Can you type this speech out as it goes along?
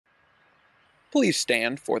Please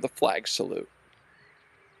stand for the flag salute.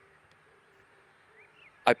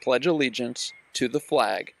 I pledge allegiance to the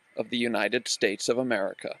flag of the United States of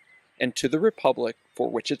America and to the republic for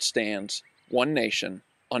which it stands, one nation,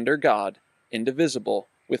 under God, indivisible,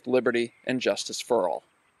 with liberty and justice for all.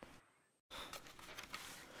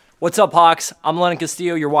 What's up, Hawks? I'm Lennon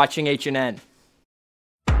Castillo. You're watching HNN.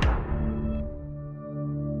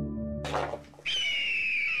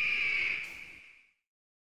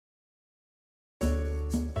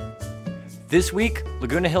 This week,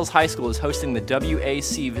 Laguna Hills High School is hosting the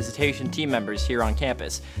WAC visitation team members here on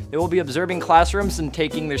campus. They will be observing classrooms and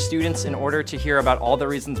taking their students in order to hear about all the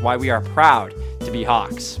reasons why we are proud to be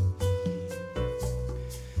Hawks.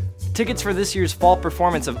 Tickets for this year's fall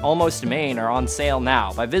performance of Almost Maine are on sale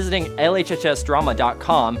now. By visiting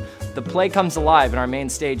lhhsdrama.com, the play comes alive in our main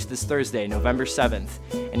stage this Thursday, November 7th,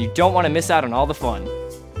 and you don't want to miss out on all the fun.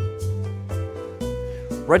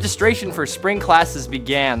 Registration for spring classes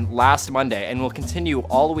began last Monday and will continue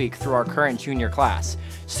all week through our current junior class.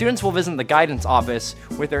 Students will visit the guidance office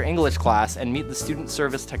with their English class and meet the student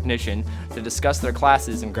service technician to discuss their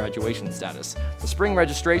classes and graduation status. The spring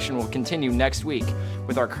registration will continue next week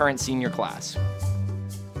with our current senior class.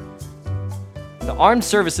 The Armed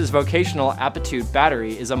Services Vocational Aptitude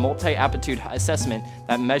Battery is a multi-aptitude assessment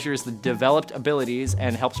that measures the developed abilities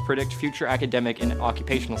and helps predict future academic and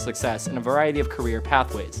occupational success in a variety of career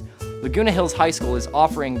pathways. Laguna Hills High School is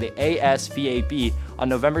offering the ASVAB on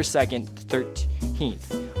November 2nd to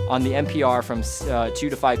 13th on the NPR from 2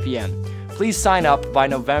 to 5 p.m. Please sign up by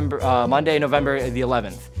Monday, November the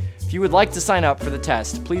 11th. If you would like to sign up for the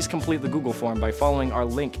test, please complete the Google form by following our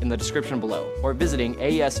link in the description below or visiting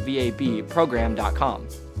asvabprogram.com.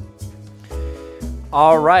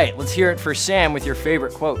 All right, let's hear it for Sam with your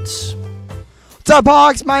favorite quotes. What's up,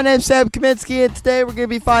 Hawks? My name's Sam Kaminsky, and today we're going to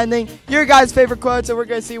be finding your guys' favorite quotes, and we're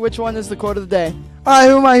going to see which one is the quote of the day. All right,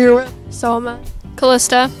 who am I here with? Soma.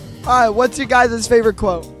 Callista. All right, what's your guys' favorite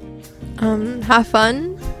quote? Have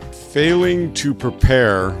fun. Failing to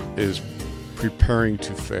prepare is preparing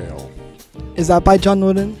to fail. Is that by John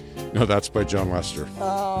Wooden? No, that's by John Lester.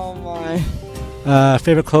 Oh, my.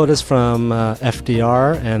 Favorite quote is from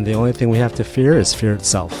FDR, and the only thing we have to fear is fear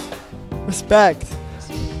itself. Respect.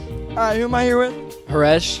 All right, who am I here with?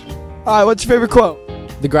 Haresh. All right, what's your favorite quote?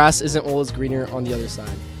 The grass isn't always greener on the other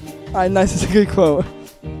side. All right, nice. That's a good quote.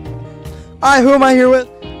 All right, who am I here with?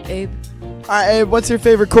 Abe. All right, Abe, what's your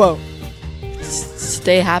favorite quote?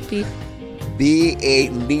 Stay happy. Be a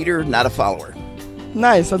leader, not a follower.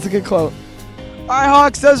 Nice, that's a good quote. All right,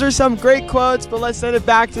 Hawks, those are some great quotes, but let's send it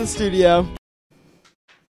back to the studio.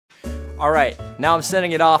 All right, now I'm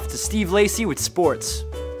sending it off to Steve Lacey with sports.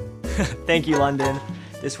 Thank you, London.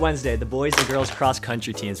 This Wednesday, the boys and girls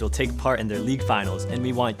cross-country teams will take part in their league finals, and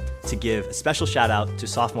we want to give a special shout-out to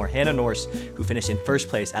sophomore Hannah Norse, who finished in first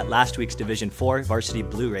place at last week's Division IV Varsity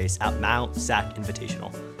Blue Race at Mount Sac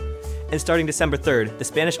Invitational. And starting December 3rd, the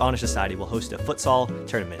Spanish Honor Society will host a futsal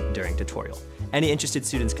tournament during tutorial. Any interested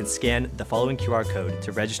students can scan the following QR code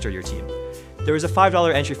to register your team. There is a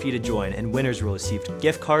 $5 entry fee to join, and winners will receive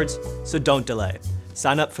gift cards, so don't delay.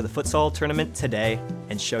 Sign up for the futsal tournament today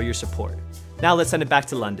and show your support. Now let's send it back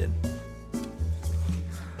to London.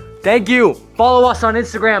 Thank you. Follow us on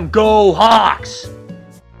Instagram. Go Hawks!